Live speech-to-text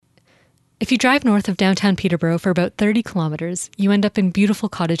If you drive north of downtown Peterborough for about 30 kilometres, you end up in beautiful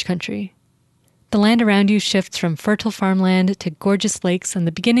cottage country. The land around you shifts from fertile farmland to gorgeous lakes, and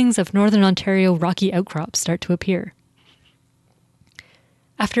the beginnings of northern Ontario rocky outcrops start to appear.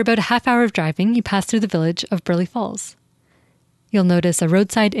 After about a half hour of driving, you pass through the village of Burleigh Falls. You'll notice a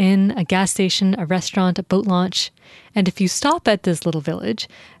roadside inn, a gas station, a restaurant, a boat launch, and if you stop at this little village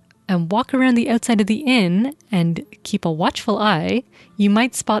and walk around the outside of the inn and keep a watchful eye, you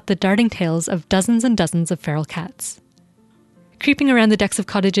might spot the darting tails of dozens and dozens of feral cats. Creeping around the decks of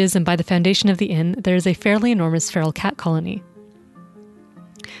cottages and by the foundation of the inn, there is a fairly enormous feral cat colony.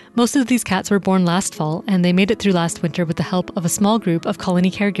 Most of these cats were born last fall, and they made it through last winter with the help of a small group of colony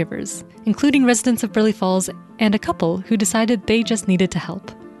caregivers, including residents of Burleigh Falls and a couple who decided they just needed to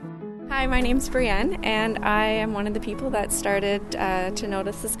help. Hi, my name's Brienne, and I am one of the people that started to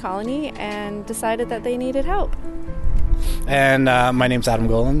notice this colony and decided that they needed help. And my name's Adam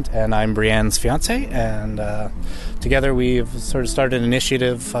Goland, and I'm Brienne's fiance, and together we've sort of started an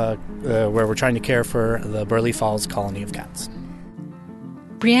initiative where we're trying to care for the Burleigh Falls colony of cats.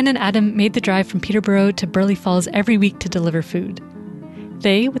 Brienne and Adam made the drive from Peterborough to Burleigh Falls every week to deliver food.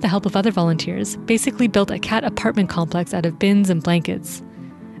 They, with the help of other volunteers, basically built a cat apartment complex out of bins and blankets.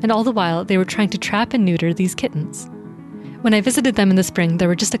 And all the while, they were trying to trap and neuter these kittens. When I visited them in the spring, there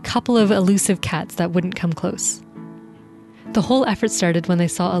were just a couple of elusive cats that wouldn't come close. The whole effort started when they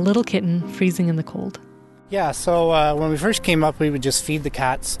saw a little kitten freezing in the cold. Yeah, so when we first came up, we would just feed the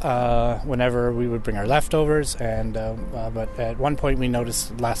cats whenever we would bring our leftovers. But at one point we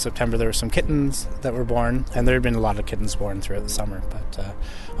noticed last September there were some kittens that were born, and there had been a lot of kittens born throughout the summer. But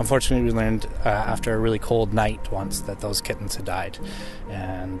unfortunately we learned after a really cold night once that those kittens had died.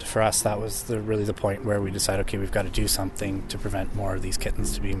 And for us that was really the point where we decided, okay, we've got to do something to prevent more of these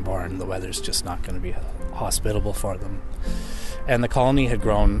kittens to being born. The weather's just not going to be hospitable for them. And the colony had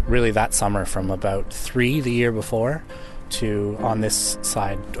grown really that summer from about 3 the year before to, on this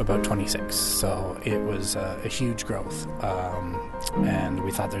side, about 26. So it was a huge growth. And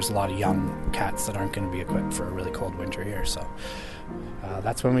we thought there's a lot of young cats that aren't going to be equipped for a really cold winter here. So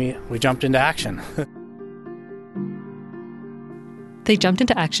that's when we jumped into action. They jumped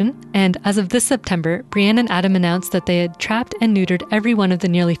into action, and as of this September, Brienne and Adam announced that they had trapped and neutered every one of the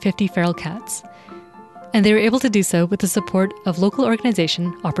nearly 50 feral cats. And they were able to do so with the support of local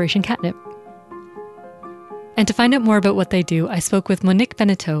organization Operation Catnip. And to find out more about what they do, I spoke with Monique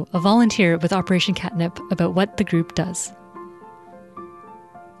Beneteau, a volunteer with Operation Catnip, about what the group does.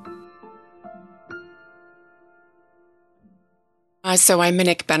 So I'm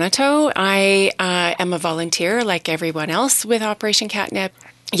Monique Beneteau. I am a volunteer like everyone else with Operation Catnip.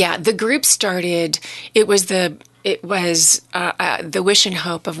 Yeah, the group started, it was the wish and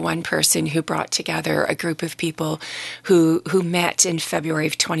hope of one person who brought together a group of people who met in February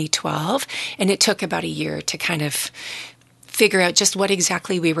of 2012, and it took about a year to kind of figure out just what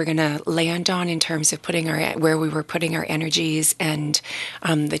exactly we were going to land on in terms of where we were putting our energies, and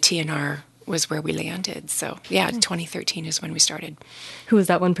the TNR was where we landed. So yeah, 2013 is when we started. Who was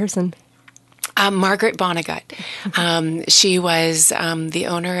that one person? Margaret Vonnegut. She was the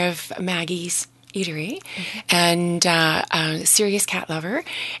owner of Maggie's Eatery, and a serious cat lover,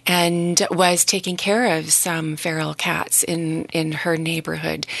 and was taking care of some feral cats in her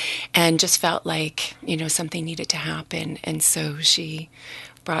neighborhood, and just felt like, something needed to happen. And so she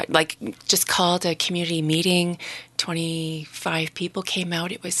just called a community meeting. 25 people came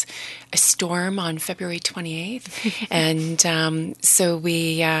out. It was a storm on February 28th. And so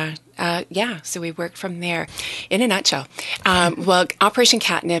we worked from there. In a nutshell, Operation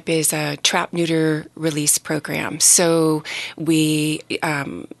Catnip is a trap, neuter, release program. So we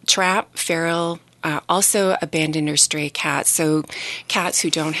trap feral, also abandoned or stray cats. So cats who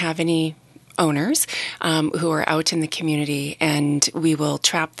don't have any owners, who are out in the community, and we will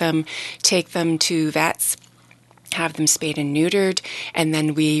trap them, take them to vets, have them spayed and neutered, and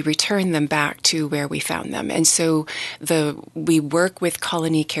then we return them back to where we found them. And so we work with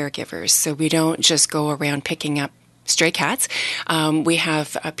colony caregivers, so we don't just go around picking up stray cats. We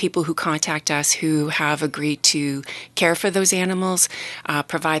have people who contact us who have agreed to care for those animals,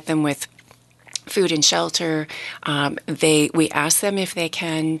 provide them with food and shelter. We ask them if they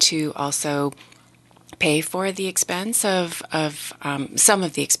can to also pay for the expense of some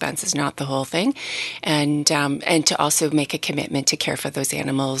of the expenses, not the whole thing, and to also make a commitment to care for those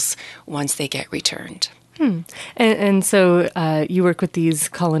animals once they get returned. And so you work with these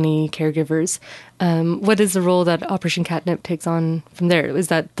colony caregivers. What is the role that Operation Catnip takes on from there? Is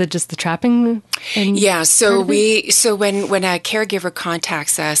that just the trapping? Yeah. So when a caregiver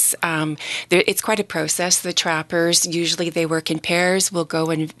contacts us, it's quite a process. The trappers, usually they work in pairs, will go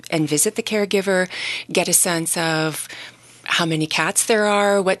and visit the caregiver, get a sense of how many cats there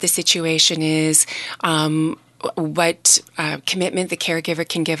are, what the situation is, what commitment the caregiver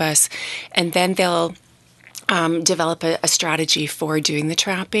can give us, and then they'll develop a strategy for doing the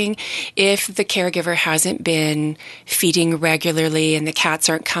trapping. If the caregiver hasn't been feeding regularly and the cats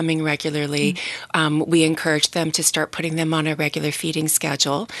aren't coming regularly, we encourage them to start putting them on a regular feeding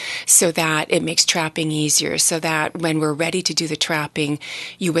schedule so that it makes trapping easier, so that when we're ready to do the trapping,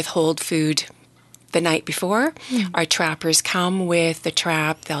 you withhold food the night before. Our trappers come with the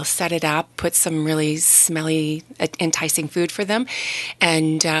trap, they'll set it up, put some really smelly, enticing food for them,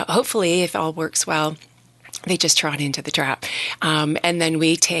 and hopefully, if all works well, they just trot into the trap. And then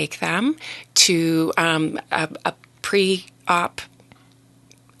we take them to a pre-op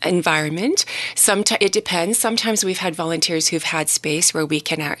environment. It depends. Sometimes we've had volunteers who've had space where we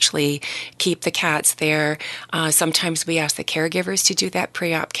can actually keep the cats there. Sometimes we ask the caregivers to do that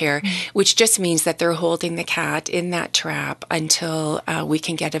pre-op care, which just means that they're holding the cat in that trap until we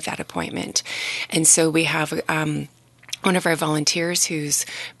can get a vet appointment. And so we have one of our volunteers whose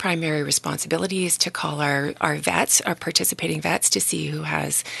primary responsibility is to call our vets, our participating vets, to see who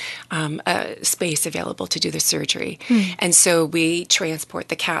has a space available to do the surgery. And so we transport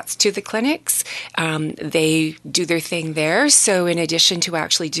the cats to the clinics. They do their thing there. So in addition to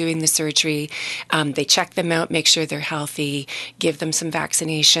actually doing the surgery, they check them out, make sure they're healthy, give them some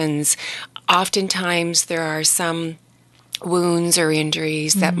vaccinations. Oftentimes there are some wounds or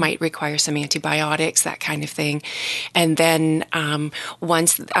injuries that might require some antibiotics, that kind of thing. And then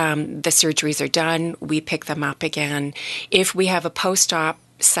once the surgeries are done, we pick them up again. If we have a post-op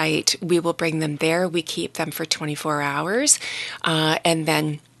site, we will bring them there. We keep them for 24 hours and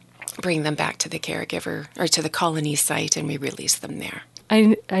then bring them back to the caregiver or to the colony site, and we release them there.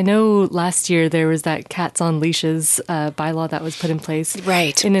 I know last year there was that cats on leashes bylaw that was put in place.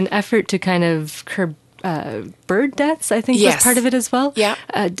 Right. In an effort to kind of curb bird deaths, I think, was part of it as well. Yeah.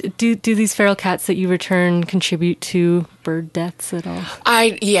 Do these feral cats that you return contribute to bird deaths at all?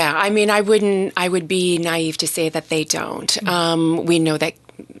 I would be naive to say that they don't. We know that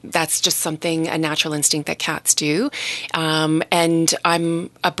that's just a natural instinct that cats do. And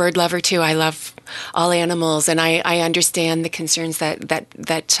I'm a bird lover too. I love all animals, and I understand the concerns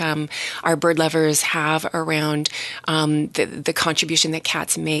that our bird lovers have around the contribution that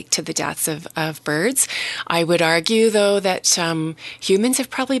cats make to the deaths of birds. I would argue, though, that humans have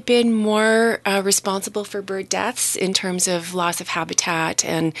probably been more responsible for bird deaths in terms of loss of habitat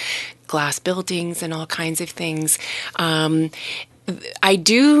and glass buildings and all kinds of things. I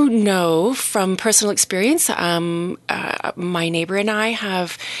do know from personal experience, my neighbor and I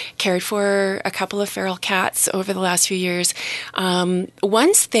have cared for a couple of feral cats over the last few years.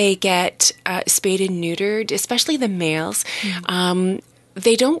 Once they get spayed and neutered, especially the males,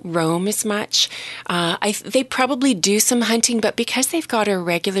 they don't roam as much. They probably do some hunting, but because they've got a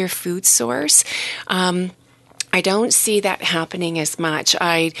regular food source, I don't see that happening as much.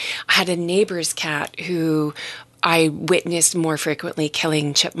 I had a neighbor's cat who I witnessed more frequently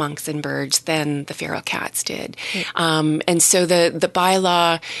killing chipmunks and birds than the feral cats did. And so the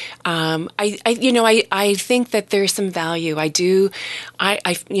bylaw, I think that there's some value. It's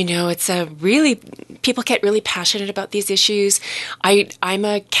people get really passionate about these issues. I'm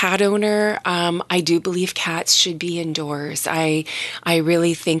a cat owner. I do believe cats should be indoors. I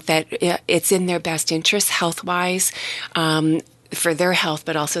really think that it's in their best interest health-wise, for their health,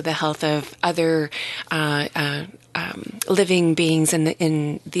 but also the health of other living beings in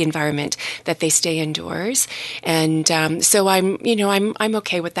the environment, that they stay indoors. And so I'm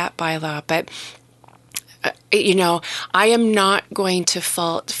okay with that bylaw. But I am not going to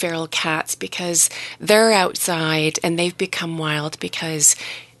fault feral cats because they're outside and they've become wild because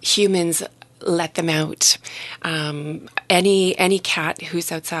humans let them out. Any cat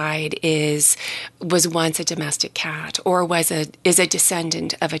who's outside was once a domestic cat or is a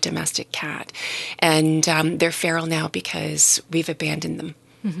descendant of a domestic cat, and they're feral now because we've abandoned them.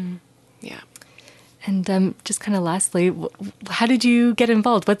 Mm-hmm. Yeah. And just kind of lastly, how did you get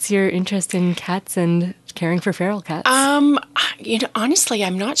involved? What's your interest in cats and caring for feral cats? Honestly,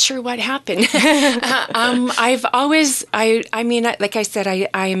 I'm not sure what happened. I've always, like I said,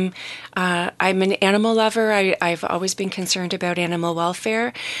 I'm an animal lover. I've always been concerned about animal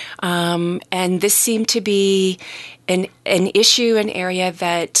welfare. And this seemed to be an issue, an area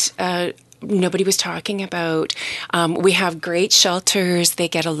that nobody was talking about. We have great shelters. They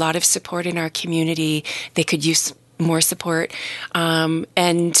get a lot of support in our community. They could use more support.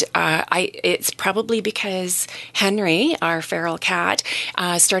 It's probably because Henry, our feral cat,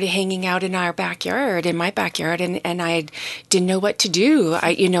 started hanging out in our backyard, in my backyard, and I didn't know what to do.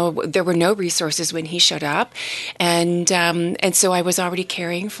 There were no resources when he showed up. And so I was already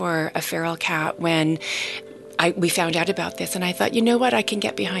caring for a feral cat when we found out about this. And I thought, you know what, I can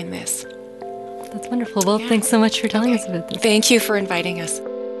get behind this. That's wonderful. Well, thanks so much for telling us about this. Thank you for inviting us.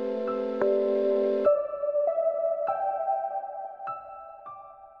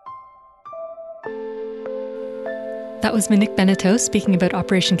 That was Monique Beneteau speaking about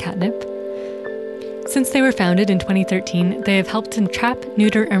Operation Catnip. Since they were founded in 2013, they have helped to trap,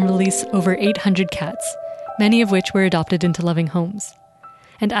 neuter, and release over 800 cats, many of which were adopted into loving homes.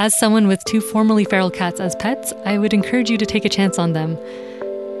 And as someone with 2 formerly feral cats as pets, I would encourage you to take a chance on them.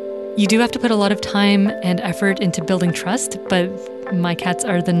 You do have to put a lot of time and effort into building trust, but my cats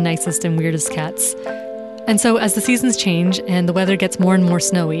are the nicest and weirdest cats. And so as the seasons change and the weather gets more and more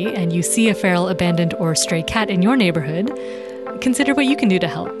snowy and you see a feral, abandoned, or stray cat in your neighborhood, consider what you can do to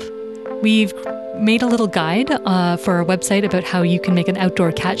help. We've made a little guide for our website about how you can make an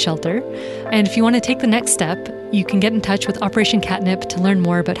outdoor cat shelter. And if you want to take the next step, you can get in touch with Operation Catnip to learn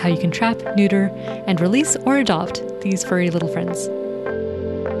more about how you can trap, neuter, and release or adopt these furry little friends.